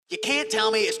You can't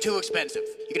tell me it's too expensive.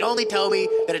 You can only tell me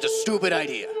that it's a stupid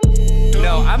idea.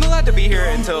 No, I'm allowed to be here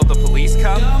until the police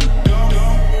come.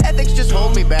 Ethics just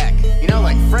hold me back. You know,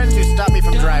 like friends who stop me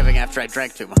from driving after I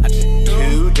drank too much.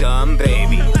 Two dumb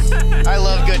babies. I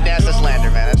love good NASA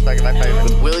slander, man. That's fucking my favorite.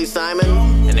 With Willie Simon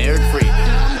and Eric Friedman.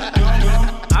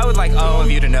 I would like all of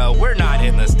you to know we're not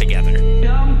in this together.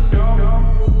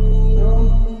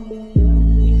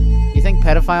 You think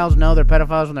pedophiles know they're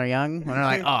pedophiles when they're young? When they're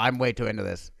like, oh, I'm way too into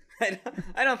this.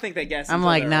 I don't think they guess. I'm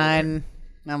like 9.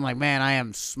 I'm like, man, I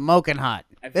am smoking hot.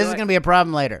 This is like- going to be a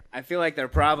problem later. I feel like they're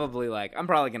probably like, I'm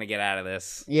probably going to get out of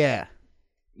this Yeah.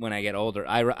 when I get older.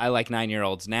 I like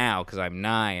 9-year-olds now because I'm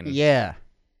 9. Yeah.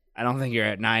 I don't think you're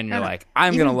at 9 and you're I don't- like,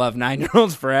 I'm going to love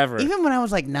 9-year-olds forever. Even when I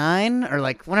was like 9, or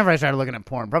like whenever I started looking at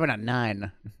porn, probably not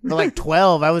 9, but like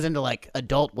 12, I was into like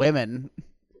adult women.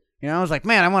 You know, I was like,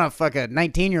 man, I want to fuck a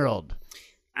 19-year-old.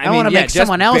 I want to make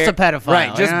someone else a pedophile.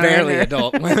 Right, just you know what I barely mean?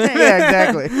 adult. Yeah,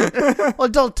 exactly. Well,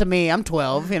 adult to me, I'm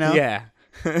 12, you know? Yeah.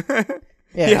 Yeah,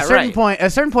 Yeah, at right. a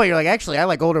certain point, you're like, actually, I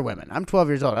like older women. I'm 12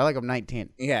 years old. I like them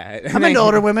 19. Yeah. I'm into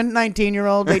older women,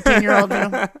 19-year-olds, 18-year-olds, you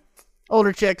know?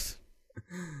 Older chicks.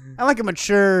 I like a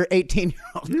mature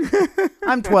 18-year-old.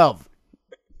 I'm 12.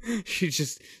 She's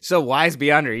just so wise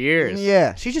beyond her years.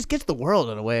 Yeah, she just gets the world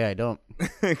in a way I don't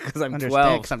Because I'm understand.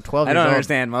 12. 'Cause I'm 12 I years don't old.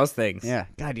 understand most things. Yeah,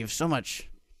 God, you have so much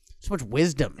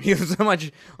wisdom. You have so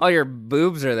much. All your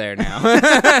boobs are there now.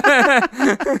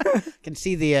 Can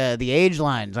see the age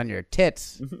lines on your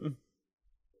tits.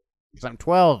 Because I'm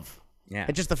 12. Yeah.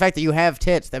 It's just the fact that you have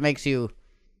tits that makes you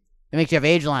have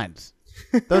age lines.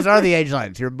 Those are the age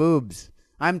lines. Your boobs.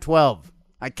 I'm 12.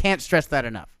 I can't stress that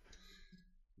enough.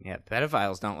 Yeah,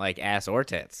 pedophiles don't like ass or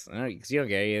tits. Because you don't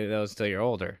get any of those until you're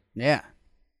older. Yeah.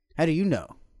 How do do you know?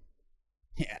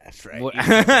 Yeah, that's right. What-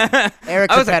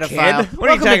 Eric's I a was a pedophile. kid. What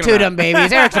are you Welcome to talking Two about? Dumb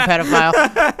Babies. Eric's a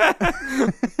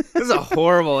pedophile. This is a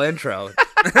horrible intro.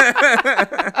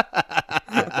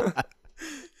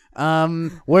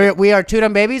 We are Two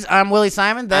Dumb Babies. I'm Willie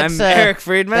Simon. That's I'm Eric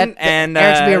Friedman, and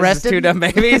Eric should be this is arrested. Two Dumb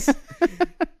Babies.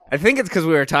 I think it's because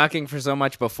we were talking for so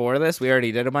much before this. We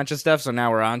already did a bunch of stuff, so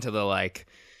now we're on to the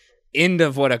end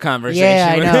of what a conversation.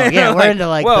 Yeah, I know. Yeah, we're into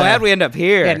whoa, how'd we end up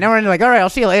here? Yeah, now we're into all right, I'll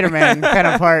see you later, man. Kind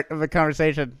of part of the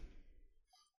conversation.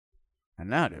 I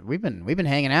know, dude. We've been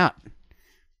hanging out.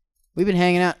 We've been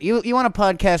hanging out. You want a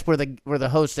podcast where the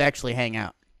hosts actually hang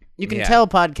out. You can tell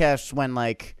podcasts when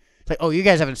it's like, oh, you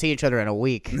guys haven't seen each other in a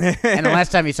week, and the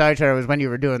last time you saw each other was when you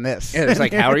were doing this. Yeah, it's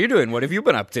like, how are you doing? What have you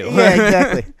been up to? Yeah,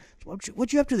 exactly.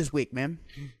 What you up to this week, man?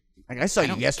 Like, I saw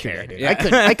you yesterday, care. dude. Yeah.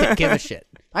 I couldn't give a shit.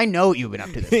 I know what you've been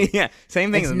up to this week. Yeah,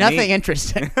 same thing. It's with nothing me.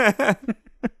 interesting.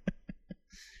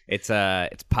 It's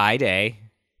Pi Day.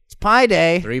 It's Pi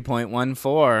Day.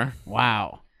 3.14.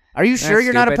 Wow. Are you sure That's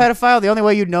you're not a stupid. pedophile? The only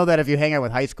way you'd know that if you hang out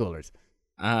with high schoolers.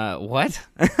 What?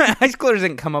 High schoolers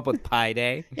didn't come up with Pi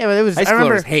Day. Yeah, but it was. High I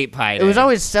remember schoolers hate Pi Day. it was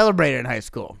always celebrated in high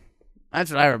school. That's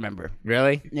what I remember.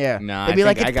 Really? Yeah. No, They'd I be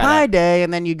like, think I it's got Pi a- Day,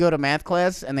 and then you go to math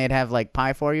class, and they'd have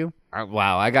pie for you.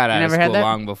 Wow, I got out of never had school that?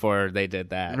 long before they did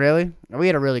that. Really? We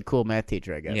had a really cool math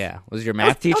teacher, I guess. Yeah. Was your was-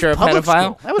 math that was teacher a public pedophile?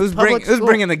 school. That was public Who's school.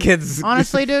 bringing the kids?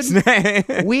 Honestly, dude,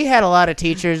 we had a lot of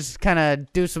teachers kind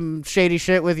of do some shady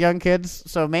shit with young kids,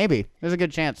 so maybe there's a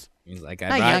good chance. He's like,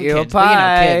 Not I brought young you kids, a but,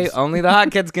 pie. kids. Only the hot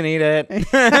kids can eat it.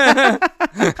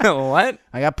 What?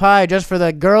 I got pie just for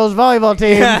the girls' volleyball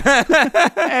team.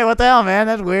 Hey, what the hell, man?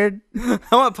 That's weird. I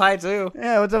want pie too.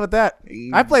 Yeah, what's up with that?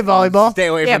 I play volleyball. Stay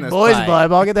away yeah, from this boys pie.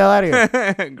 volleyball. Get the hell out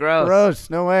of here. Gross. Gross.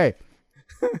 No way.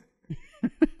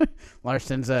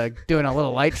 Larson's doing a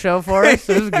little light show for us.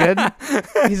 This is good.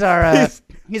 He's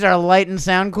our light and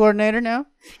sound coordinator now.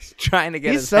 Trying to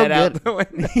get He's his so head good. out the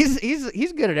window.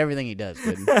 He's good at everything he does.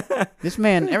 Dude. This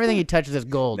man, everything he touches is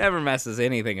gold. Never messes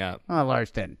anything up. Oh,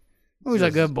 Larston. Who's a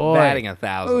Just good boy? Batting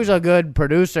 1,000. Who's a good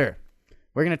producer?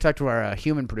 We're gonna talk to our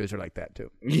human producer like that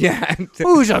too. Yeah.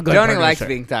 Who's a good Tony producer? likes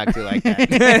being talked to like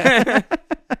that.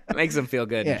 Makes him feel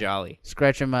good Yeah. and jolly.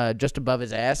 Scratch him just above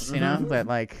his ass, you know, that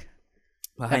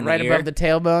Behind right the ear. above the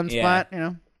tailbone Yeah. spot, you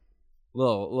know.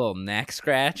 Little neck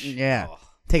scratch. Yeah. Oh.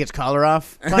 Take its collar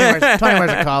off. Tony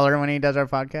wears a collar when he does our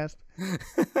podcast.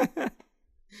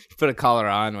 Put a collar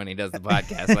on when he does the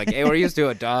podcast. Like, hey, we're used to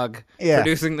a dog Yeah.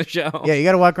 producing the show. Yeah, you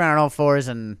got to walk around on all fours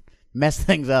and mess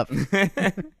things up.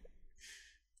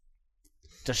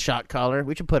 It's a shot collar.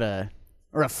 We should put a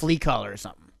flea collar or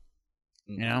something.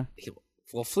 You know?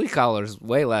 Well, flea collar's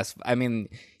way less. I mean,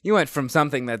 you went from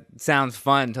something that sounds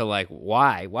fun to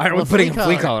why? Why are Well, we putting flea a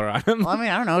flea collar. collar on him? Well, I mean,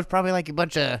 I don't know. It's probably like a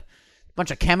bunch of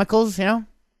chemicals, you know?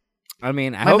 I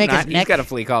mean, I Might hope make his not. He's neck- got a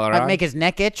flea collar Might on. make his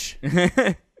neck itch.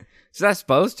 It's not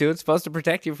supposed to. It's supposed to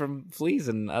protect you from fleas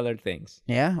and other things.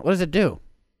 Yeah? What does it do?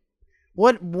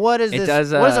 What is It this?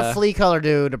 does, what does a flea collar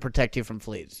do to protect you from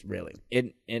fleas? Really?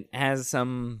 It has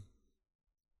some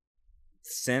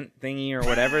scent thingy or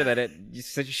whatever that it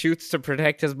shoots to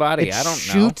protect his body. It I don't know.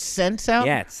 shoots scents out.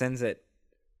 Yeah, it sends it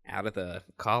out of the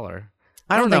collar.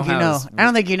 I don't think you know. I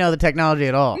don't think you know the technology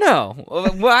at all. No.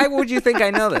 Why would you think I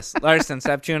know this? Larson,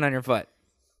 stop chewing on your foot.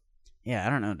 Yeah, I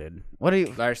don't know, dude. What are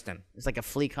you? Larson. It's like a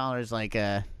flea collar is like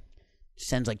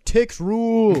sends like ticks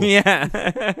rule. Yeah.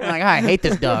 I'm like, I hate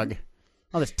this dog.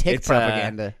 All this tick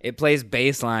propaganda. It plays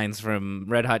bass lines from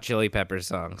Red Hot Chili Peppers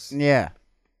songs, Yeah.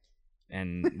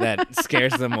 and that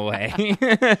scares them away.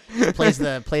 plays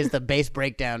the bass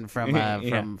breakdown from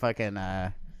fucking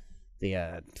the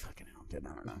fucking hell, dude, I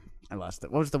don't know. I lost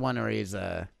it. What was the one where he's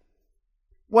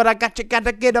what I got you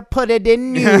gotta get to put it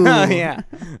in you. Oh,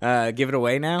 yeah. Give it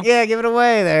away now? Yeah, give it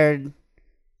away there.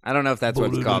 I don't know if that's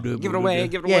what it's called. Give it away,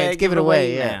 give it Yeah, away, it's give it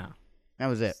away, yeah. now. That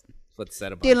was it. That's what's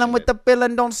said about Dealing with the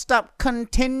villain, don't stop,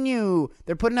 continue.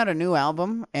 They're putting out a new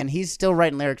album, and he's still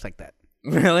writing lyrics like that.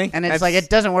 Really? And it's like, it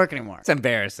doesn't work anymore. It's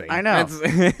embarrassing. I know.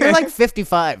 That's- You're like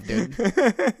 55, dude.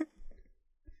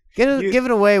 Give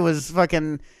it away was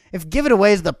fucking... If Give It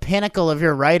Away is the pinnacle of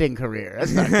your writing career,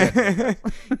 that's not good.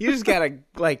 You just gotta,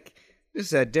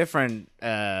 just a different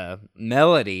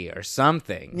melody or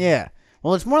something. Yeah.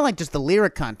 Well, it's more like just the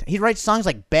lyric content. He writes songs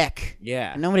like Beck.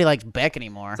 Yeah. And nobody likes Beck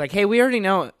anymore. It's like, hey, we already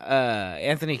know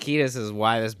Anthony Kiedis is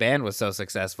why this band was so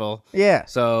successful. Yeah.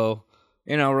 So,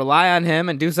 rely on him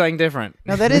and do something different.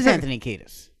 No, that is Anthony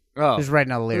Kiedis. Oh. Who's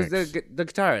writing all the lyrics. Who's the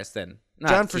guitarist then? Not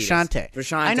John Kiedis. Frusciante.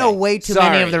 Frusciante. I know way too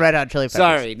many of the Red Hot Chili Peppers.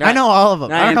 Sorry. I know all of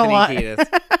them. I don't know why.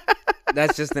 Kiedis.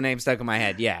 That's just the name stuck in my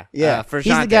head. Yeah. Yeah. Frusciante.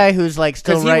 He's the guy who's still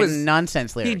 'Cause he writing was-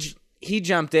 nonsense lyrics. He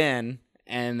jumped in,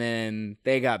 and then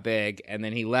they got big, and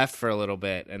then he left for a little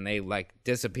bit, and they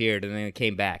disappeared, and then it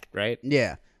came back, right?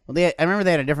 Yeah. Well, I remember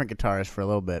they had a different guitarist for a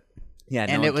little bit. Yeah,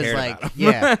 And no it one was cared like, about him.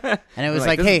 yeah. And it was Like,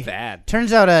 like, this hey, is bad.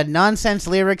 turns out nonsense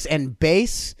lyrics and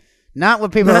bass, not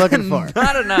what people are looking for.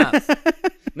 Not enough.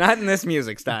 Not in this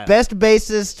music style. Best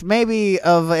bassist maybe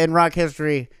in rock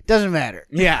history, doesn't matter.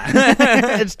 Yeah.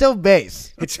 It's still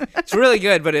bass. It's really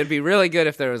good, but it'd be really good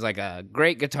if there was a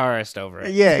great guitarist over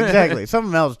it. Yeah, exactly.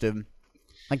 Something else, dude.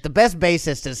 Like the best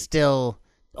bassist is still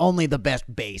only the best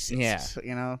bassist.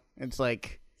 Yeah. It's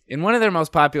like In one of their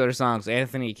most popular songs,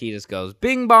 Anthony Kiedis goes,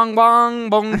 bing bong bong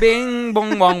bong bing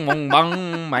bong bong bong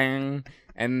bong bang,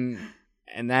 and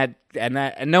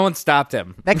no one stopped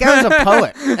him. that guy was a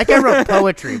poet. That guy wrote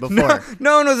poetry before.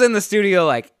 No one was in the studio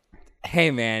like,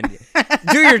 hey man,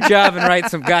 do your job and write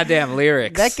some goddamn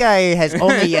lyrics. That guy has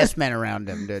only yes men around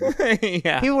him, dude.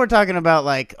 Yeah. People were talking about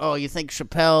oh, you think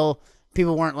Chappelle?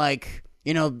 People weren't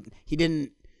he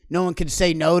didn't. No one could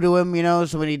say no to him,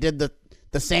 So when he did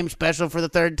the same special for the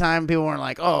third time, people weren't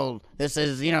like, oh, this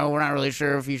is we're not really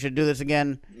sure if you should do this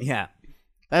again. Yeah.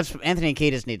 That's Anthony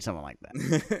Kiedis needs someone like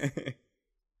that.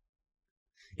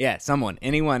 Yeah,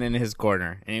 anyone in his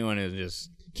corner, anyone who's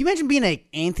just. Can you imagine being a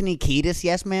Anthony Kiedis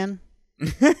yes man?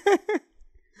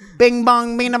 Bing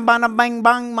bong, bing bong, bang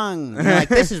bong bong. You're like,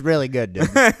 this is really good, dude.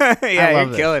 Yeah, love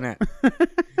you're killing it.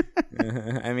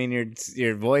 I mean,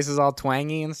 your voice is all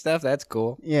twangy and stuff. That's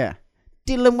cool. Yeah.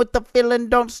 Dealing with the feeling,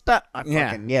 don't stop.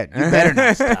 Yeah. You better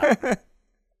not stop.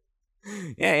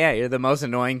 Yeah, you're the most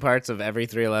annoying parts of every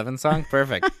 311 song.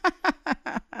 Perfect.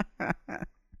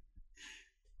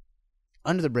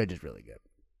 Under the Bridge is really good.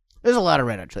 There's a lot of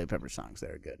Red Hot Chili Peppers songs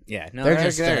that are good. Yeah, no, They're they're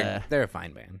just, they're a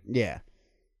fine band. Yeah.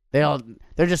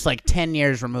 They're just 10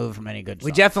 years removed from any good song.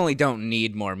 We definitely don't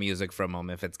need more music from them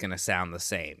if it's gonna sound the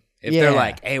same. If Yeah. they're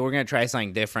like, hey, we're gonna try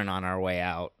something different on our way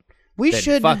out, We then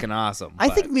should. fucking awesome. I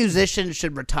but think musicians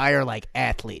should retire like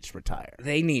athletes retire.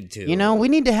 they need to. We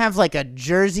need to have a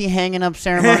jersey hanging up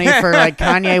ceremony for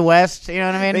Kanye West. You know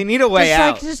what I mean? They need a way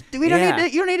out. We don't Yeah. need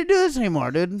to. You don't need to do this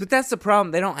anymore, dude. But that's the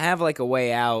problem. They don't have a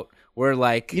way out where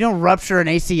You don't rupture an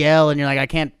ACL and you're like, I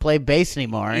can't play bass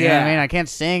anymore. You know what I Yeah. mean? I can't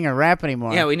sing or rap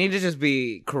anymore. yeah, we need to just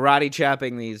be karate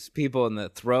chopping these people in the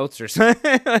throats or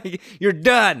something. You're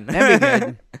done. That'd be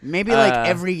good. Maybe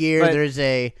every year but- there's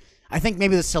I think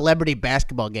maybe the celebrity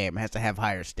basketball game has to have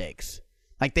higher stakes.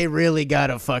 They really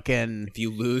gotta fucking. If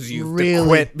you lose, you have Really? to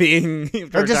quit being. You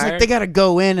have to Or just retire. they gotta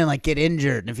go in and get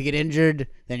injured. And if you get injured,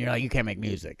 then you're you can't make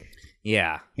music.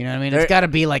 Yeah. You know what I mean? There- It's gotta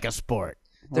be like a sport.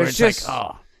 Where There's it's just-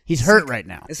 oh, he's hurt right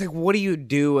now. It's what do you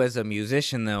do as a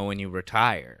musician though when you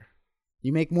retire?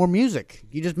 You make more music.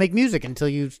 You just make music until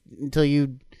you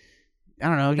I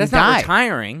don't know, That's you not die.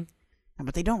 retiring.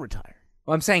 But they don't retire.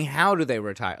 Well, I'm saying how do they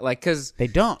retire? Because They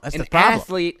don't. That's an the problem.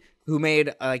 athlete who made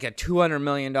a $200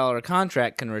 million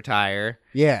contract can retire.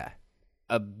 Yeah.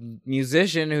 a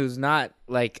musician who's not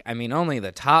like, I mean, only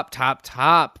the top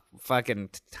fucking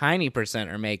tiny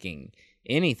percent are making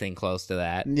anything close to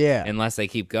that. Yeah. Unless they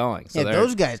keep going. So Yeah,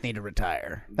 those guys need to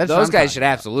retire. That's what those I'm guys talking should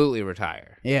about. absolutely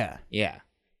retire. Yeah. Yeah.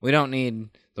 We don't need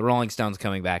the Rolling Stones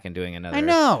coming back and doing another. I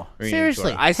know. reunion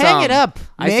Seriously. tour. I Hang saw it up,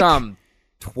 I Mick. saw them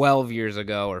 12 years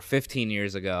ago or 15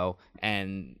 years ago,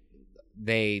 and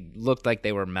they looked like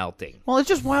they were melting. Well, it's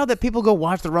just wild that people go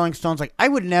watch the Rolling Stones. Like, I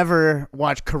would never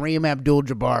watch Kareem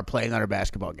Abdul-Jabbar playing on a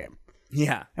basketball game.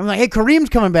 Yeah. I'm like, hey, Kareem's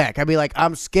coming back. I'd be like,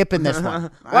 I'm skipping this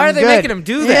one. Why are they making him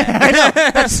do that? Yeah, I know.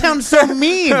 That sounds so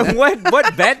mean.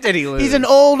 what bet did he lose? He's an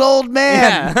old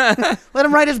man. Yeah. Let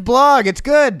him write his blog. It's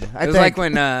good. It was like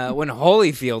when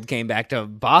Holyfield came back to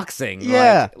boxing.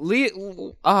 Yeah.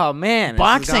 Oh man,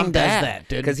 Boxing does that,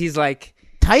 dude. Because he's like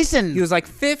Tyson. he was like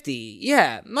 50.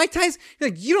 Yeah, Mike Tyson.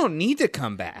 Like, you don't need to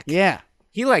come back. Yeah.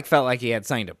 He like felt like he had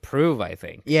something to prove. I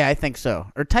think. Yeah, I think so.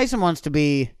 Or Tyson wants to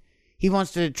be. He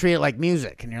wants to treat it like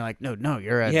music, and you're like, no,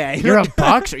 you're a Yeah, you're a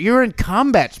boxer. You're in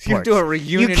combat sports. You do a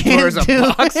reunion You can't tour as a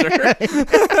do- boxer.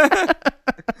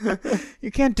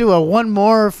 You can't do a one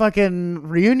more fucking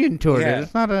reunion tour, Yeah.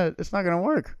 dude. It's not gonna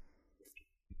work.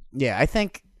 Yeah, I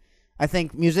think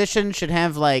musicians should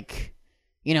have like,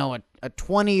 a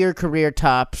 20-year career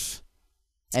tops,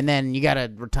 and then you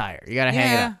gotta retire. You gotta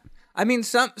hang it up. I mean,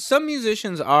 some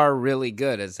musicians are really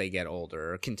good as they get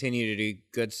older or continue to do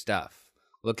good stuff.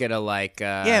 Look at so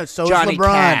is Johnny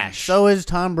LeBron. Cash. So is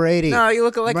Tom Brady. No, you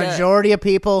look at majority of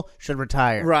people should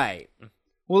retire. Right.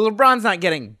 Well, LeBron's not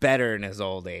getting better in his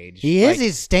old age. He is.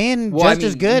 He's staying just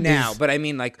as good now. He's- But I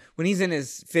mean, like when he's in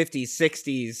his 50s,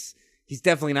 60s, he's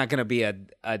definitely not going to be a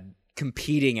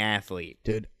competing athlete.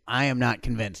 Dude, I am not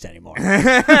convinced anymore.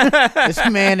 This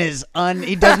man is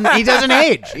he doesn't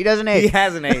age. He doesn't age. He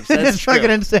hasn't aged. That's It's true. fucking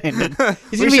insane, dude.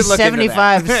 He's We gonna be should look into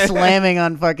 75 that. slamming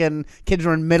on fucking kids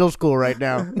who are in middle school right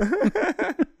now.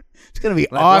 It's gonna be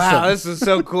Like, awesome. wow, this is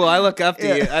so cool. I look up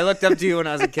to you. I looked up to you when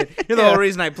I was a kid. You're the whole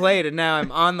reason I played, and now I'm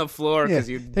on the floor because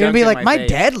you. They're gonna be like, my face.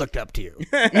 dad looked up to you.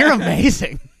 You're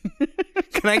amazing.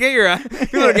 Can I get your?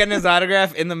 People are getting his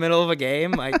autograph in the middle of a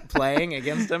game, like playing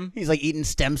against him. He's like eating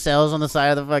stem cells on the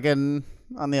side of the fucking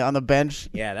on the bench.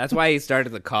 Yeah, that's why he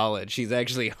started the college. He's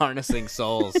actually harnessing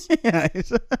souls. Yeah,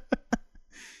 he's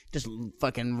just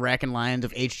fucking racking lines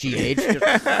of HGH.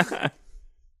 Just,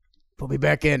 put me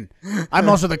back in. I'm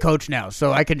also the coach now,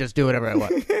 so I can just do whatever I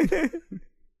want.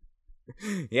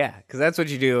 Yeah, because that's what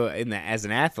you do as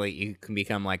an athlete. You can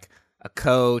become like a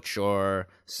coach or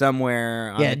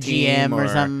somewhere on Yeah, the team, GM or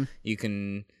something. You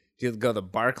can go the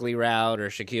Barkley route or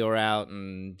Shaquille route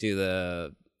and do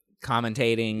the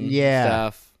commentating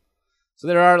stuff. So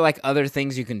there are like other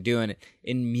things you can do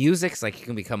in music. Like you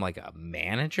can become like a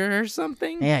manager or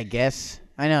something. Yeah, I guess.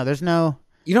 I know.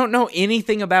 You don't know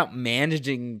anything about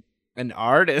managing an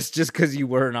artist just because you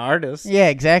were an artist. Yeah,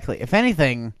 exactly. If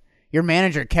anything, your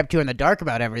manager kept you in the dark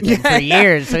about everything for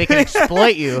years so he could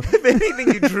exploit you. If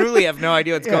anything, you truly have no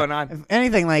idea what's going on. If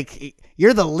anything, like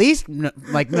you're the least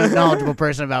knowledgeable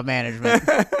person about management.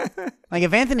 Like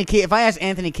if I ask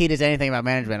Anthony Kiedis anything about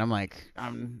management, I'm like, I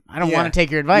don't want to take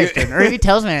your advice, dude. Or if he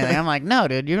tells me anything, I'm like, no,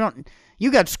 dude,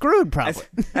 you got screwed probably.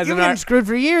 As You've an been screwed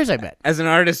for years, I bet. As an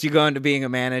artist, you go into being a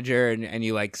manager and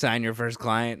you like sign your first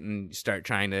client and start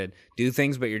trying to do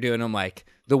things, but you're doing them like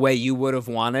the way you would have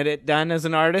wanted it done as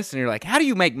an artist. And you're like, how do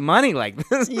you make money like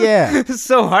this? Yeah. It's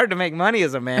so hard to make money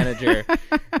as a manager.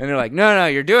 And they're like, no,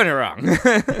 you're doing it wrong.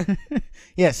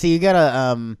 Yeah, so you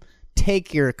gotta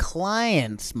take your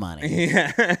client's money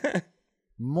Yeah.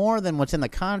 more than what's in the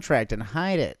contract and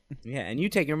hide it. Yeah, and you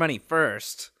take your money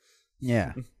first.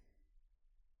 Yeah.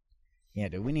 Yeah,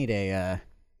 dude, we need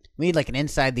like an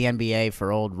inside the NBA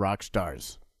for old rock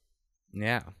stars.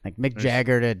 Yeah. Like Mick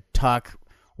Jagger to talk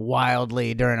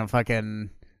wildly during a fucking,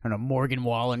 I don't know, Morgan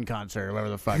Wallen concert or whatever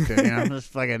the fuck,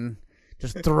 dude.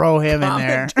 Just throw him in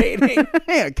there. Commentating.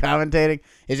 Yeah, commentating.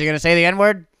 Is he going to say the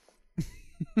N-word?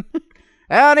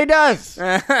 And he does.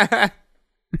 That'd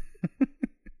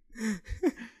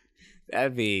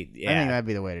be, I think yeah. that'd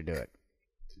be the way to do it.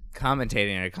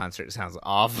 Commentating at a concert sounds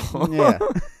awful. Yeah.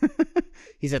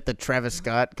 He's at the Travis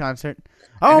Scott concert.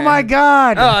 Oh, my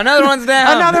God. Oh, another one's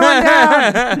down. Another one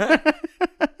down.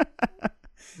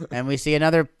 And we see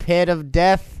another pit of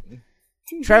death.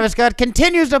 Travis Scott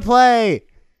continues to play.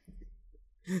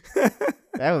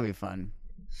 That would be fun.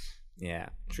 Yeah,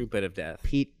 true pit of death.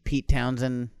 Pete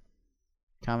Townsend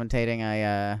commentating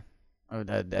a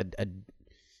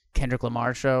Kendrick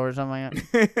Lamar show or something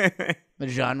like that. The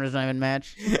genres don't even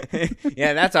match.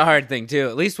 Yeah, that's a hard thing too.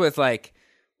 At least with like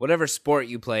whatever sport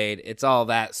you played, it's all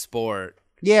that sport.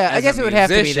 Yeah, I As guess a it would have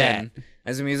to be that. musician,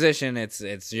 As a musician, it's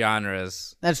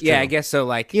genres. That's true. Yeah, I guess so.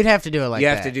 Like you'd have to do it like you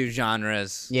that. have to do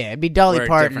genres. Yeah, it'd be Dolly or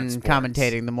Parton different sports.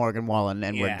 commentating the Morgan Wallen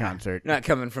N-word concert. Not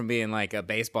coming from being like a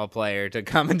baseball player to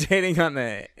commentating on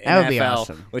the That would NFL, be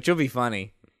awesome. which will be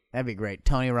funny. That'd be great.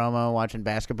 Tony Romo watching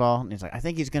basketball, and he's like, I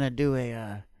think he's gonna do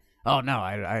a. Oh no,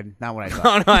 I not what I thought.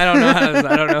 Oh no, I don't know.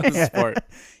 I don't know the sport.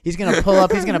 He's gonna pull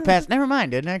up. He's gonna pass. Never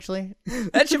mind, didn't actually.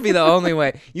 That should be the only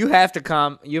way. You have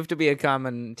to You have to be a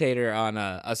commentator on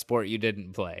a sport you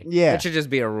didn't play. Yeah, that should just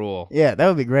be a rule. Yeah, that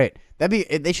would be great.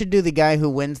 They should do the guy who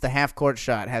wins the half court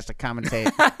shot has to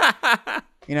commentate.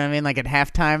 You know what I mean? Like at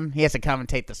halftime, he has to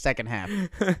commentate the second half.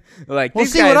 Like, well,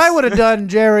 these see guys... what I would have done,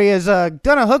 Jerry, is done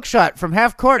a hook shot from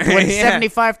half court to win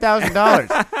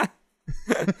 $75,000.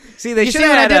 See, they you should see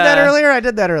have when I did that earlier? I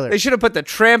did that earlier. They should have put the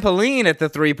trampoline at the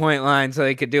 3-point line so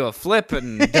they could do a flip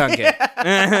and dunk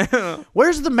it.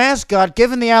 Where's the mascot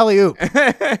giving the alley-oop?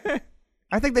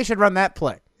 I think they should run that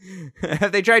play.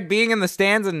 Have they tried being in the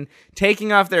stands and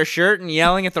taking off their shirt and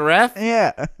yelling at the ref?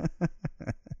 Yeah.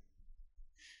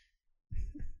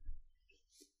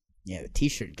 Yeah, the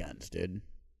T-shirt guns, dude.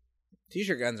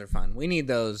 T-shirt guns are fun. We need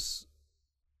those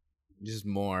just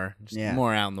more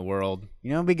out in the world.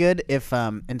 You know what would be good? If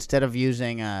instead of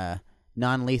using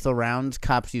non-lethal rounds,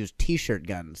 cops use T-shirt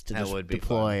guns to just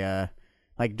deploy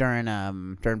like during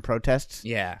protests.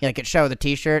 Yeah. Like it show the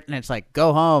T-shirt and it's like,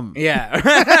 go home. Yeah.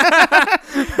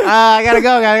 I gotta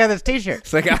go. I got this T-shirt.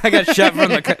 It's like I got shot by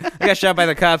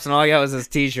the cops and all I got was this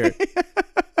T-shirt.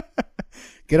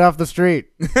 Get off the street.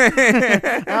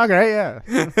 Oh, great, yeah.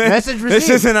 Message received. This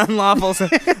is an unlawful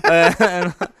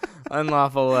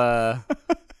unlawful oh,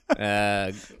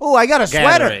 I got a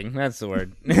gathering. sweater. That's the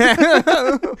word.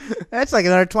 That's like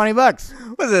another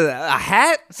 $20. What's it? A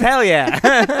hat? Hell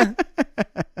yeah.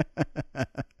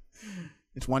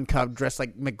 It's one cop dressed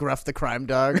like McGruff the crime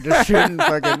dog, just shooting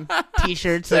fucking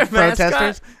T-shirts at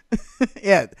protesters.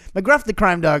 Yeah, McGruff the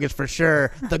crime dog is for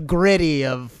sure the gritty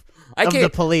of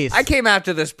the police. I came out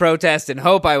to this protest in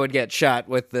hope I would get shot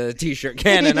with the T-shirt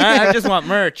cannon. Yeah. I just want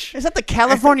merch. Is that the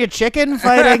California chicken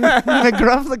fighting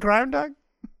McGruff the crime dog?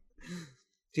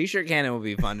 T-shirt cannon would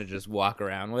be fun to just walk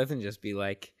around with and just be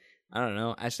like, I don't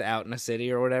know, just out in a city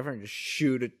or whatever and just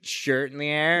shoot a shirt in the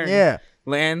air. Yeah.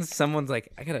 Lands. Someone's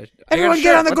like, Everyone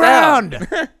get on the ground.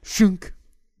 Shunk.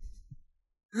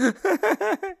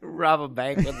 Rob a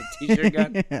bank with a T-shirt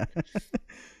gun. Yeah.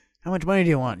 How much money do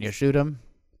you want? You shoot him?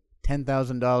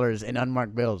 $10,000 in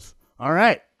unmarked bills. All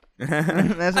right.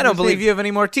 I don't believe you have any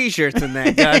more T-shirts in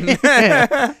that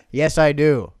gun. Yes, I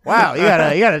do. Wow, you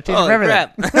got a T-shirt for everything.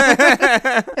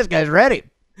 Crap. This guy's ready.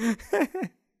 It's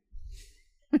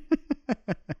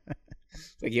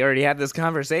like you already had this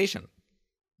conversation.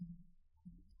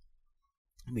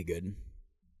 That'd be good.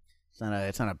 It's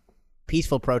not a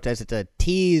peaceful protest. It's a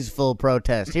teaseful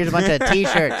protest. Here's a bunch of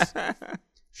T-shirts.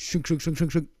 Shunk, shunk, shunk,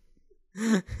 shunk, shunk.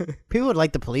 People would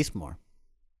like the police more.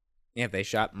 Yeah, if they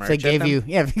shot merch. If they gave you,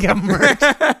 if you got merch.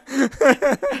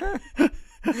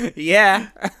 Yeah,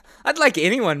 I'd like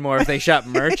anyone more if they shot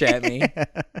merch at me. Yeah.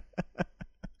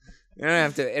 You don't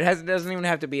have to. It doesn't even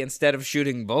have to be instead of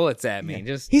shooting bullets at me.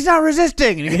 Just he's not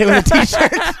resisting. And you get him with a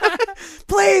T-shirt.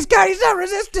 Please, God, he's not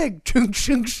resisting. Chunk,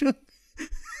 chunk, chunk.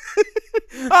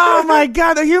 Oh my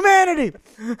God, the humanity.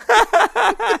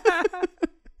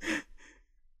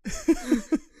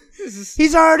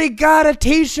 He's already got a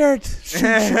T-shirt.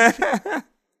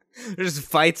 There's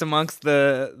fights amongst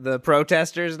the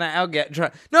protesters now.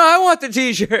 No, I want the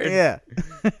T-shirt. Yeah.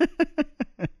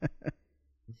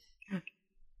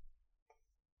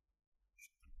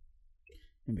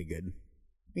 That'd be good.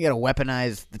 We gotta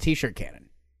weaponize the T-shirt cannon.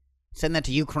 Send that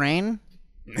to Ukraine.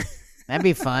 That'd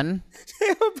be fun.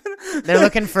 They're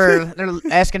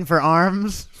asking for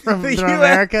arms from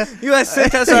America. U.S.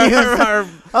 sent us our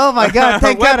oh my God!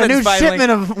 Thank God, a new finally.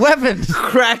 shipment of weapons.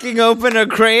 Cracking open a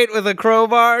crate with a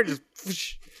crowbar. Just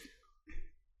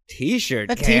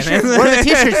T-shirt. A cannon. T-shirt. What do the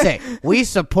T-shirts say? We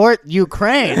support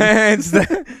Ukraine.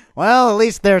 Well, at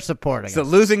least they're supporting. It's the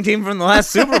losing team from the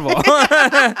last Super Bowl. Oh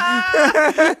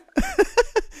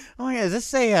my God! Does this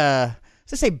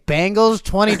say Bengals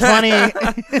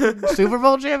 2020 Super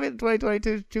Bowl champion,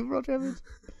 2022 Super Bowl champions?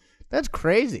 That's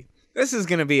crazy. This is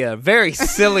going to be a very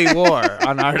silly war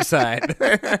on our side.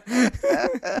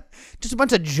 Just a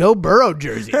bunch of Joe Burrow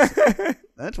jerseys.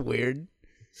 That's weird.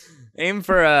 Aim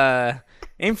for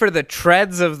the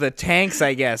treads of the tanks,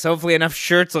 I guess. Hopefully enough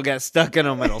shirts will get stuck in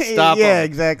them. It'll stop them. Yeah,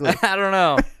 exactly. I don't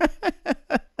know.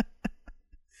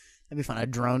 That'd be fun. A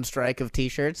drone strike of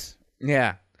T-shirts.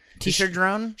 Yeah. T-shirt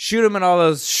drone? Shoot them at all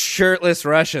those shirtless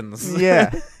Russians.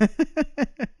 Yeah.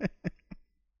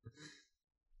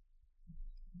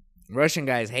 Russian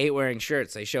guys hate wearing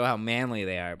shirts. They show how manly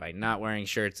they are by not wearing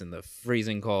shirts in the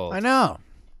freezing cold. I know.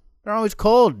 They're always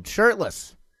cold,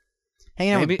 shirtless.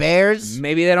 Hanging out with bears.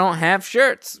 Maybe they don't have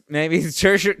shirts. Maybe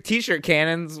t-shirt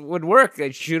cannons would work.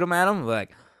 They'd shoot them at them.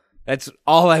 Like, that's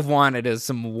all I've wanted is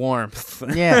some warmth.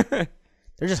 Yeah. They're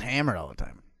just hammered all the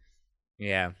time.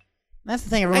 Yeah. That's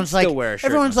the thing. Everyone's like,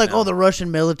 oh, the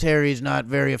Russian military is not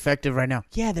very effective right now.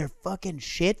 Yeah, they're fucking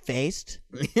shit-faced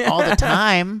all the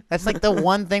time. That's like the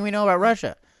one thing we know about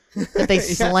Russia. That they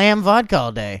slam vodka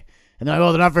all day. And they're like,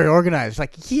 oh, they're not very organized. It's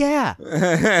like, yeah.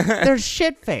 They're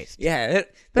shit-faced. Yeah.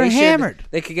 They're hammered.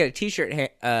 They could get a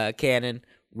t-shirt cannon,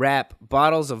 wrap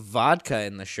bottles of vodka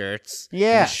in the shirts,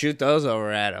 and shoot those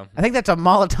over at them. I think that's a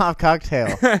Molotov cocktail.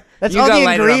 That's all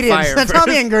the ingredients. That's all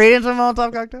the ingredients of a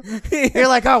Molotov cocktail. You're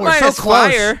like, oh, we're so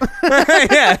close.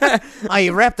 Yeah. Oh,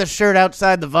 you wrapped the shirt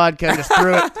outside the vodka and just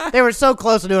threw it. They were so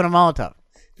close to doing a Molotov.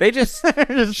 They just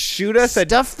shoot us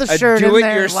stuff the shirt in there,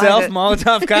 do-it-yourself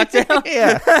Molotov cocktail.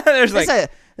 Yeah. There's like this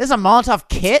is a Molotov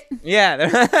kit. Yeah.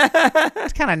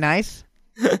 It's kind of nice.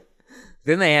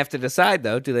 Then they have to decide,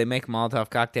 though, do they make a Molotov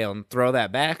cocktail and throw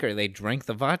that back, or they drink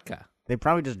the vodka? They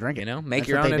probably just drink it. You know, make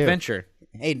your own adventure.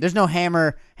 Hey, there's no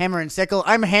hammer and sickle.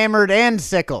 I'm hammered and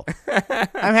sickle.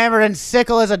 I'm hammered and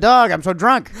sickle as a dog. I'm so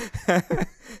drunk.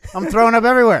 I'm throwing up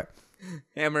everywhere.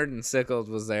 Hammered and Sickled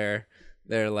was their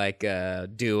like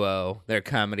duo, their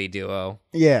comedy duo.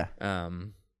 Yeah.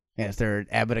 Yes, they're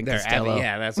Abbott and Costello.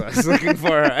 Yeah, that's what I was looking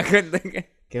for. I couldn't think.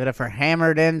 Give it up for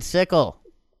Hammered and Sickle.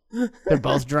 They're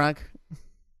both drunk.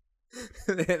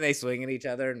 They swing at each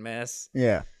other and mess.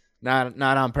 Yeah. Not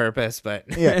on purpose, but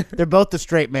yeah, they're both the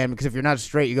straight man, because if you're not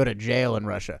straight, you go to jail in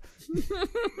Russia.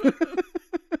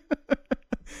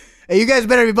 Hey, you guys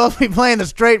better both be playing the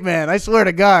straight man. I swear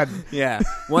to God. Yeah,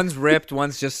 one's ripped,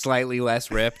 one's just slightly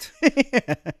less ripped.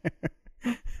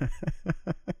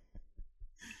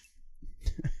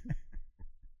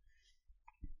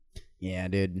 Yeah,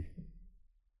 dude.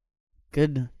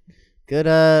 Good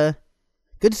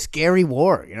scary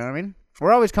war. You know what I mean?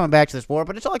 We're always coming back to this war,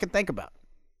 but it's all I can think about.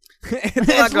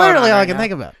 It's literally all I can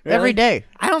think about every day.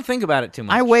 I don't think about it too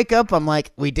much. I wake up, I'm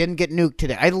like, we didn't get nuked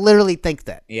today. I literally think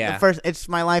that. Yeah. It's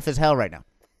my life is hell right now.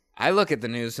 I look at the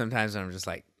news sometimes and I'm just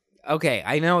like, okay,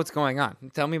 I know what's going on.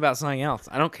 Tell me about something else.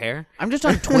 I don't care. I'm just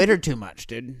on Twitter too much,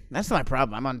 dude. That's my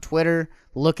problem. I'm on Twitter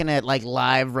looking at like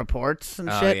live reports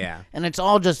and shit. Yeah. And it's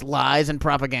all just lies and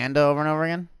propaganda over and over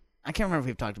again. I can't remember if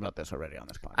we've talked about this already on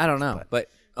this podcast. I don't know, but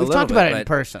we've talked about it in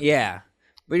person. Yeah.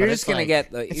 But you're just gonna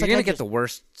get the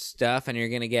worst stuff, and you're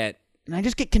gonna get. And I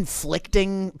just get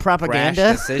conflicting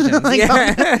propaganda decisions.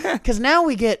 Because now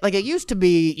we get it used to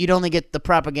be you'd only get the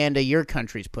propaganda your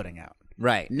country's putting out.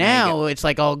 Right. Now it's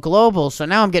like all global, so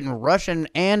now I'm getting Russian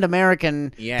and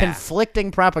American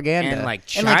conflicting propaganda. And like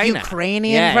China. And like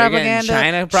Ukrainian propaganda.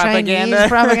 China propaganda. Chinese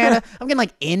propaganda. I'm getting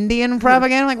like Indian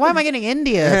propaganda. I'm like, why am I getting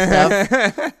India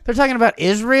stuff? They're talking about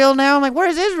Israel now. I'm like, where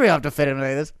does Israel have to fit into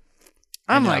this?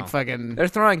 I'm like fucking. They're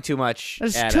throwing too much.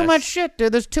 There's too much shit,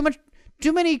 dude. There's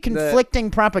too many conflicting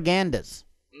propagandas.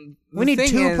 We need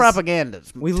two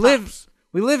propagandas. We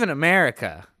live in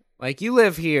America. Like, you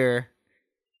live here.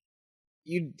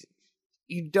 You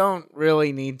don't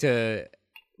really need to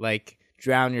like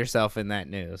drown yourself in that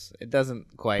news. It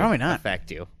doesn't quite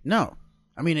affect you. No.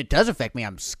 I mean, it does affect me.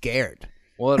 I'm scared.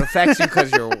 Well, it affects you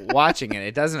because you're watching it.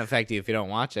 It doesn't affect you if you don't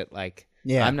watch it. Like,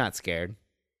 I'm not scared.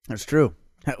 That's true.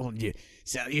 Well,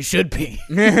 you should be.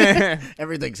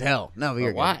 Everything's hell. No,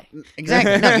 you're why?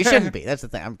 Exactly. No, you shouldn't be. That's the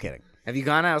thing. I'm kidding. Have you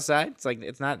gone outside? It's like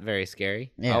it's not very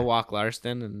scary. Yeah. I'll walk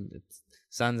Larston and it's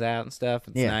sun's out and stuff.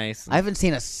 It's nice. I haven't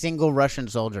seen a single Russian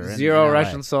soldier. Zero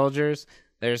Russian soldiers.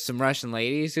 There's some Russian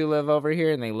ladies who live over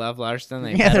here and they love Larston.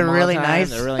 They're really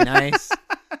nice. They're really nice.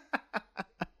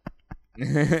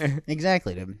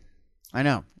 Exactly, dude. I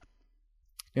know.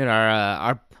 Dude,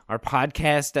 our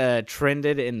podcast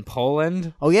trended in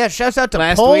Poland. Oh yeah, shouts out to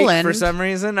last Poland week for some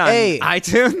reason on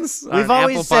iTunes. We've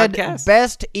always said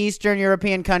best Eastern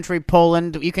European country,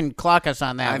 Poland. You can clock us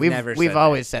on that. We've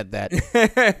always said that.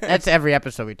 That's every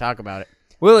episode we talk about it.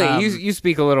 Willie, you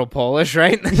speak a little Polish,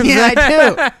 right? Yeah,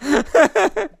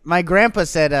 I do. My grandpa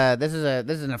said this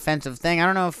is an offensive thing. I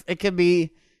don't know if it could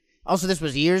be. Also, this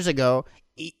was years ago.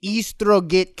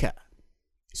 Istrogitka.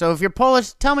 So if you're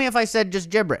Polish, tell me if I said just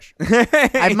gibberish.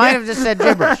 I might have just said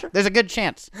gibberish. There's a good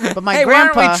chance. But my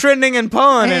grandpa... why aren't we trending in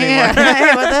Poland anymore?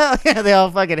 Hey, what the hell? They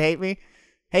all fucking hate me.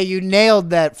 Hey, you nailed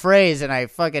that phrase, and I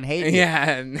fucking hate you.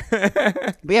 Yeah.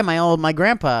 But yeah, my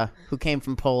grandpa, who came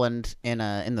from Poland in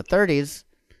the 30s,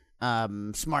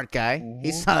 smart guy.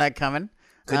 He saw that coming.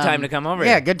 Good time to come over.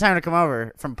 Yeah, good time to come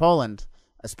over from Poland,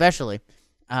 especially.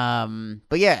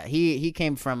 But yeah, he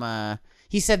came from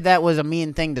he said that was a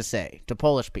mean thing to say to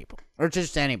Polish people or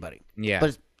just to anybody. Yeah.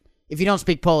 But if you don't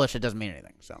speak Polish, it doesn't mean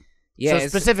anything. So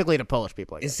specifically to Polish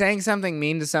people, I guess. Is saying something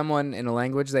mean to someone in a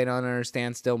language they don't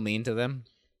understand still mean to them?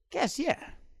 Guess, yeah.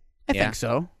 I think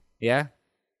so. Yeah?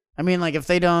 I mean, like, if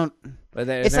they don't... But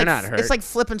they're not hurt. It's like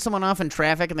flipping someone off in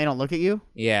traffic and they don't look at you.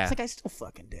 Yeah. It's like, I still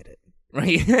fucking did it.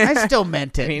 Right. I still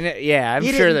meant it. I mean, yeah, I'm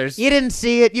sure there's... You didn't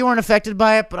see it. You weren't affected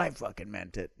by it, but I fucking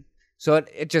meant it. So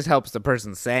it just helps the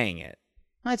person saying it.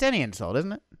 Well, it's any insult,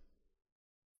 isn't it?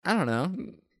 I don't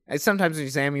know. Sometimes when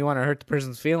you say them, you want to hurt the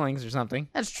person's feelings or something.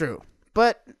 That's true.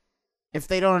 But if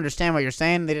they don't understand what you're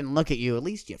saying, they didn't look at you, at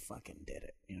least you fucking did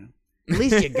it, you know? At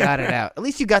least you got it out. At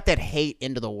least you got that hate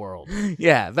into the world.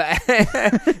 Yeah, but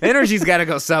energy's got to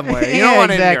go somewhere. You don't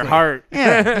want it in your heart.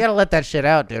 Yeah, you got to let that shit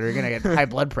out, dude, or you're going to get high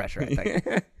blood pressure, I think.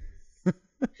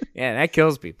 Yeah, that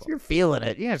kills people. If you're feeling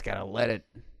it, you just got to let it.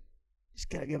 Just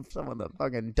got to give someone the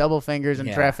fucking double fingers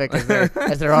in traffic as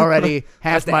they're already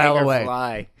half mile away.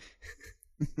 Fly.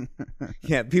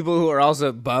 Yeah, people who are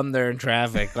also bummed they're in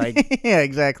traffic. Like, yeah,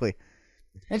 exactly.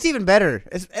 It's even better,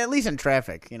 at least in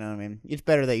traffic, you know what I mean? It's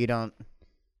better that you don't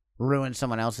ruin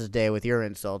someone else's day with your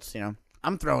insults, you know?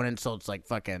 I'm throwing insults like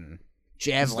fucking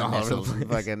javelin missiles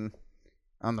fucking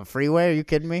on the freeway. Are you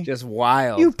kidding me? Just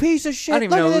wild. You piece of shit. I don't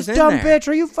even know Look at who's this in dumb there. bitch.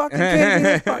 Are you fucking kidding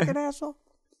me, you fucking asshole?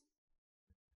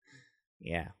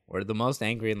 Yeah, we're the most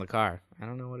angry in the car. I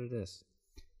don't know what it is.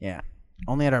 Yeah,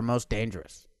 only at our most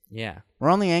dangerous. Yeah. We're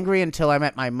only angry until I'm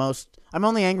at my most... I'm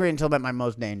only angry until I'm at my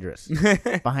most dangerous.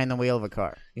 Behind the wheel of a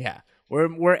car. Yeah. We're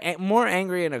more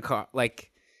angry in a car.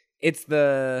 Like, it's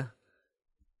the,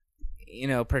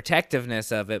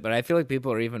 protectiveness of it. But I feel like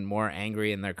people are even more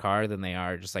angry in their car than they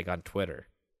are just, like, on Twitter.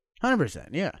 100%,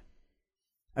 yeah.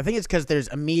 I think it's because there's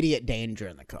immediate danger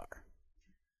in the car.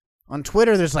 On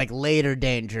Twitter, there's, like, later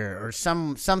danger. Or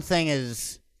something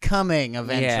is coming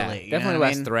eventually. Yeah, definitely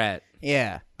less threat.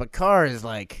 Yeah, but car is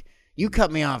like, you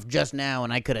cut me off just now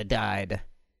and I could have died.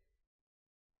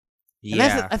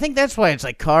 Yeah. And I think that's why it's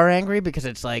like car angry, because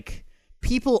it's like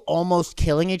people almost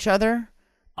killing each other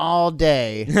all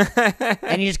day.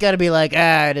 And you just got to be like,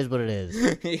 it is what it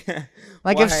is. Yeah.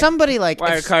 Like if somebody like...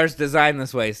 Why are cars designed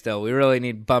this way still? We really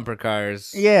need bumper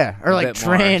cars. Yeah, or like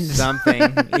trains.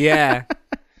 Something. Yeah.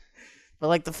 But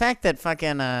like the fact that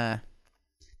fucking, that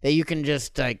you can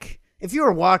just like... If you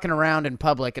were walking around in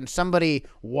public and somebody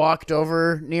walked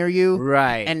over near you,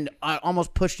 right, and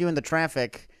almost pushed you into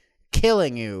traffic,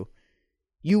 killing you,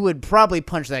 you would probably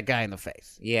punch that guy in the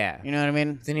face. Yeah, you know what I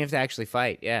mean. Then you have to actually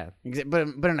fight. Yeah, but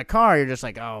in a car, you're just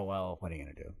like, oh well, what are you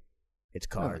gonna do? It's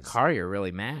cars. In a car, you're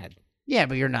really mad. Yeah,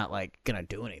 but you're not like gonna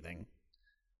do anything.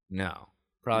 No,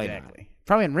 probably exactly. not.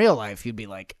 Probably in real life, you'd be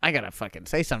like, I gotta fucking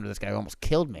say something to this guy who almost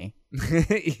killed me.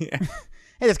 Yeah.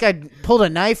 Hey, this guy pulled a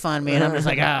knife on me, and I'm just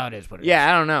like, it is what it is.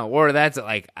 Yeah, I don't know. Or that's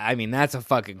like, that's a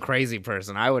fucking crazy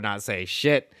person. I would not say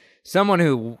shit. Someone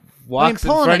who walks in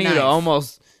front of you to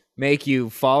almost make you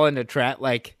fall into trap,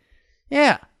 like...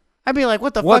 Yeah. I'd be like,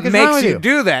 what the fuck is wrong with you? What makes you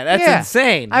do that? That's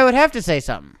insane. I would have to say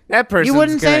something. That person's you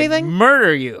wouldn't say anything?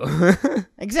 Murder you.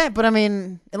 Exactly, but I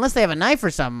mean, unless they have a knife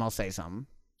or something, I'll say something.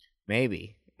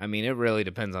 Maybe. I mean, it really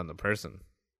depends on the person.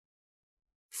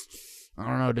 I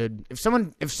don't know, dude. If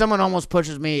someone almost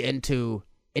pushes me into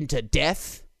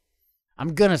death,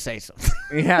 I'm gonna say something.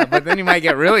 Yeah, but then you might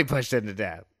get really pushed into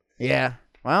death. Yeah.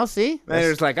 Well, see,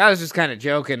 there's like, I was just kind of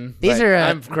joking.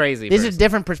 I'm crazy. These are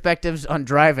different perspectives on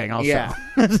driving. Also,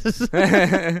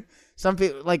 yeah. Some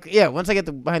people once I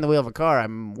get behind the wheel of a car,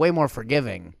 I'm way more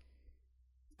forgiving.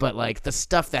 But like the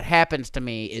stuff that happens to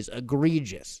me is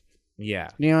egregious. Yeah.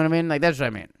 You know what I mean? Like that's what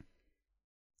I mean.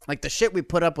 Like the shit we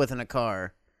put up with in a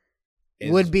car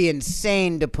would be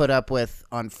insane to put up with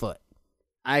on foot.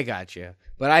 I got you.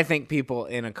 But I think people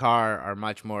in a car are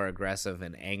much more aggressive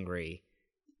and angry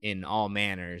in all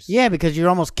manners. Yeah, because you're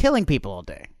almost killing people all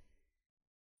day.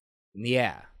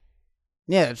 Yeah.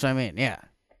 Yeah, that's what I mean. Yeah.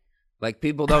 Like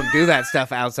people don't do that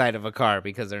stuff outside of a car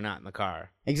because they're not in the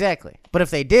car. Exactly. But if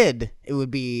they did, it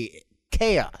would be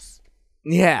chaos.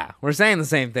 Yeah, we're saying the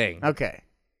same thing. Okay.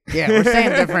 Yeah, we're saying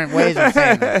different ways of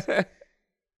saying this.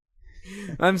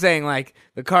 I'm saying, like,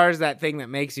 the car is that thing that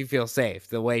makes you feel safe.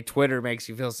 The way Twitter makes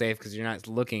you feel safe because you're not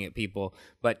looking at people.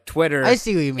 But Twitter I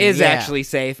see what you mean. is actually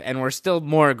safe, and we're still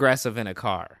more aggressive in a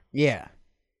car. Yeah.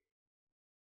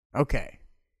 Okay.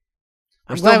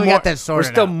 I'm glad we got that sorted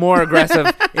We're still out. more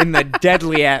aggressive in the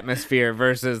deadly atmosphere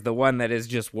versus the one that is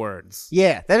just words.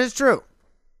 Yeah, that is true.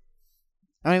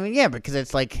 I mean, yeah, because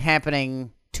it's, like,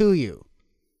 happening to you.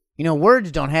 You know,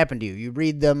 words don't happen to you. You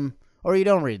read them or you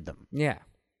don't read them. Yeah.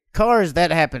 Cars,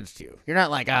 that happens to you. You're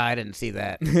not like, I didn't see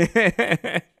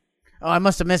that. Oh, I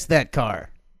must have missed that car.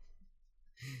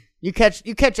 You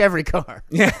catch every car.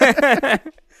 You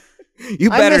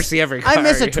better see every car. I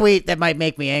miss a tweet that might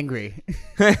make me angry.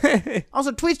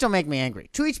 Also, tweets don't make me angry.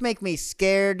 Tweets make me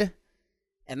scared,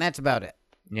 and that's about it.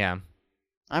 Yeah.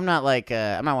 I'm not like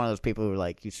I'm not one of those people who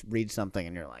like you read something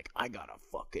and you're like, I gotta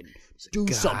fucking do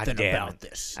something about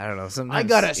this. I don't know. Sometimes I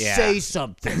gotta say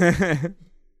something.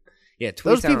 Yeah, tweets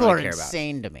Those people really are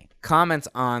insane to me. Comments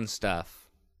on stuff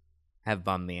have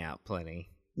bummed me out plenty.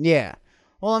 Yeah.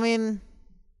 Well, I mean,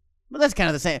 but that's kind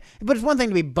of the same. But it's one thing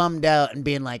to be bummed out and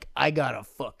being like, I gotta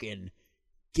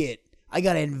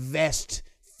invest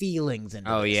feelings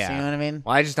into this. Yeah. You know what I mean?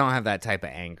 Well, I just don't have that type of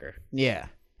anger. Yeah.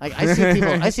 Like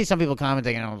I see some people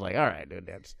commenting and I was like, all right, dude,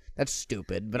 that's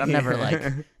stupid. But I'm never like,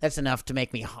 that's enough to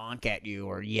make me honk at you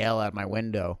or yell out my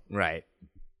window. Right.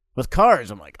 With cars,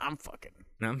 I'm like, I'm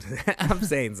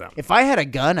saying something. If I had a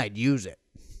gun, I'd use it.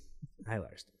 Hi,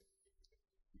 Lars.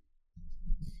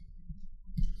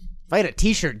 If I had a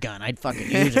t-shirt gun, I'd fucking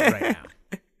use it right now.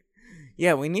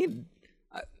 Yeah,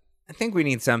 I think we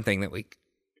need something that we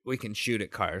can shoot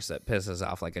at cars that piss us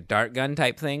off, like a dart gun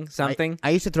type thing, something. I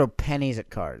used to throw pennies at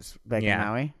cars back in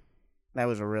Maui. That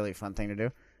was a really fun thing to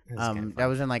do. That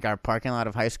was in like our parking lot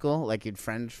of high school. Like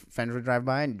friends would drive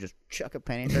by and just chuck a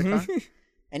penny at their car,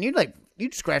 and you'd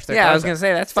scratch their car. Yeah, I was gonna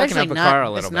say that's fucking up a car a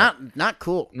little bit. It's not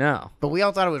cool. No, but we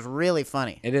all thought it was really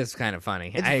funny. It is kind of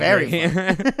funny. It's very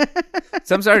funny.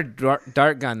 Some sort of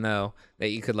dart gun though that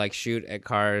you could like shoot at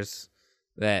cars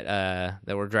that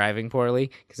were driving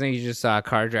poorly, because then you just saw a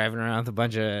car driving around with a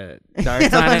bunch of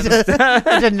darts on it. A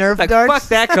bunch of Nerf like, darts. Fuck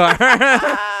that car.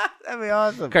 That'd be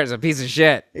awesome. Car's a piece of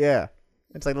shit. Yeah,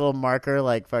 it's like a little marker,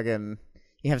 like fucking.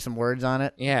 You have some words on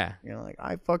it. Yeah. You're like,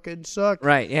 I fucking suck.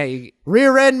 Right. Yeah. You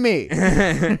rear end me.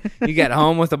 You get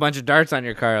home with a bunch of darts on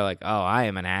your car. Like, oh, I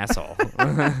am an asshole.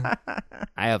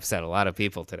 I upset a lot of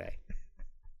people today.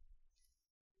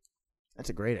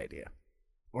 That's a great idea.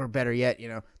 Or better yet,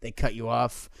 they cut you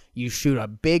off. You shoot a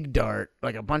big dart,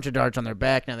 like a bunch of darts on their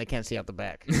back. Now they can't see out the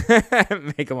back.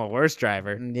 Make them a worse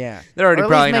driver. Yeah, they're already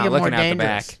probably not looking out the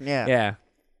back. Yeah, yeah.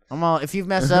 If you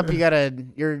mess up,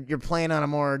 you're playing on a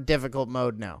more difficult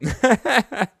mode now.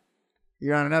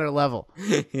 You're on another level.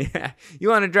 Yeah, you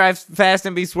want to drive fast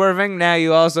and be swerving. Now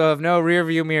you also have no rear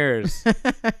view mirrors.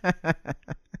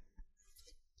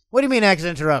 What do you mean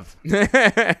accidents are up? This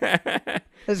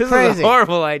crazy. is a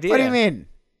horrible idea. What do you mean?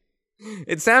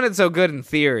 It sounded so good in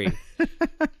theory.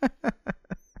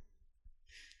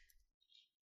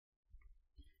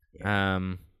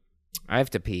 I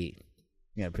have to pee.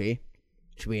 You gotta pee?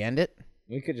 Should we end it?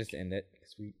 We could just end it,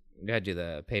 because we gotta do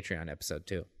the Patreon episode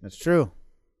too. That's true.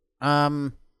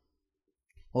 Well,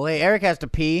 hey, Eric has to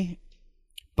pee.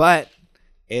 But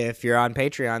if you're on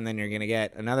Patreon, then you're gonna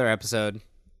get another episode.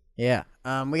 Yeah.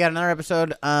 We got another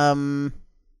episode. The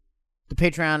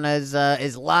Patreon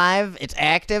is live. It's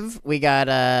active. We got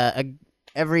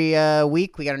every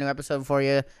week we got a new episode for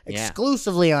you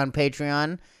exclusively on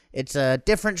Patreon. It's a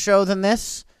different show than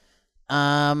this.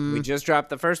 We just dropped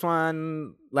the first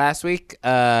one last week.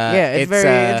 It's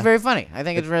very funny. I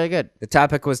think it's really good. The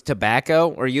topic was tobacco.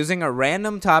 We're using a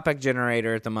random topic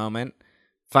generator at the moment,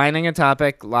 finding a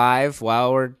topic live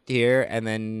while we're here, and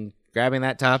then grabbing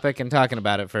that topic and talking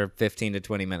about it for 15 to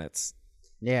 20 minutes.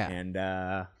 Yeah. And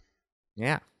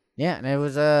yeah, and it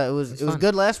was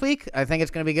good last week. I think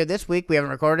it's going to be good this week. We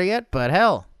haven't recorded it yet, but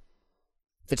hell,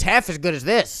 if it's half as good as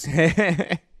this.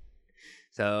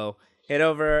 So head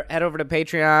over to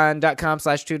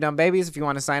patreon.com/2dumbbabies if you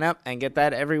want to sign up and get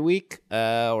that every week,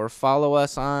 or follow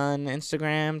us on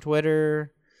Instagram,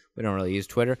 Twitter. We don't really use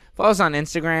Twitter. Follow us on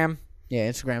Instagram. Yeah,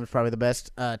 Instagram is probably the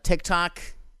best.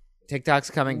 TikTok's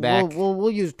coming back.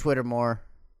 We'll use Twitter more.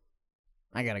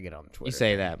 I gotta get on Twitter. You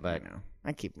say that, but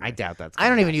I doubt that's. I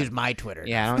don't even use my Twitter.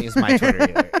 Yeah, I don't use my Twitter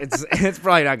either. It's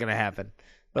probably not gonna happen.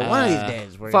 But one of these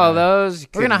days, we're those.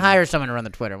 We're gonna hire someone to run the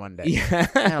Twitter one day. Yeah,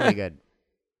 that'll be good.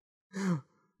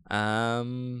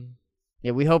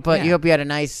 Yeah, we hope you had a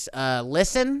nice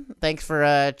listen. Thanks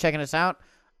for checking us out.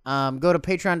 Go to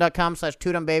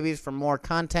patreon.com/2dumbbabies for more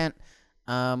content.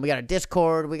 We got a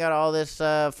Discord. We got all this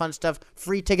fun stuff.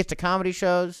 Free tickets to comedy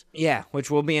shows. Yeah, which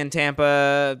will be in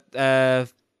Tampa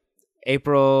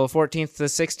April 14th to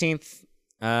 16th.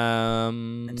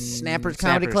 Snappers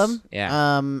Comedy Club.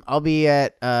 Yeah. I'll be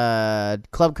at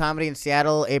Club Comedy in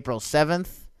Seattle April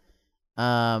 7th.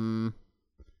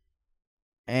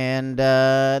 And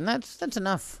that's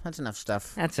enough. That's enough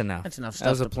stuff. That's enough. That's enough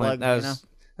stuff to plug. That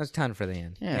was a ton for the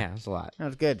end. Yeah, it was a lot. That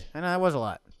was good. I know that was a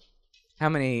lot. How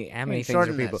many things are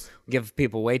people give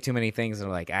people way too many things and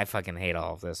they're like, I fucking hate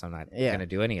all of this. I'm not gonna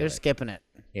do any of it. They're skipping it.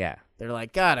 Yeah. They're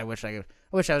like, God, I wish I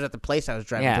was at the place I was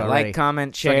driving to already. Like,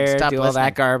 comment, share, do all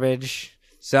that garbage.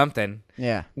 something.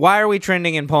 Yeah. Why are we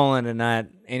trending in Poland and not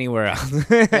anywhere else?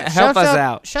 Help us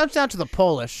out. Shouts out to the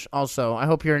Polish also. I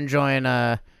hope you're enjoying,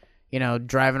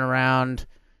 driving around,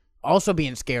 also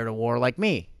being scared of war like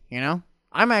me,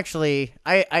 I'm actually,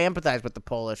 I empathize with the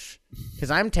Polish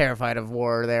because I'm terrified of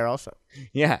war there also.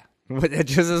 Yeah.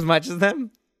 Just as much as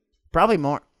them? Probably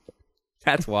more.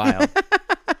 That's wild.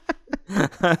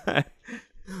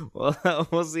 Well,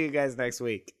 we'll see you guys next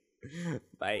week.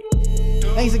 Bye.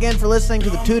 Thanks again for listening to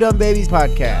the Two Dumb Babies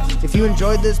podcast. If you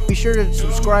enjoyed this, be sure to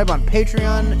subscribe on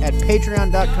Patreon at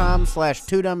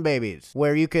patreon.com/twodumbbabies,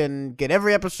 where you can get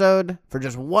every episode for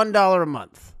just $1 a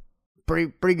month.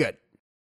 Pretty good.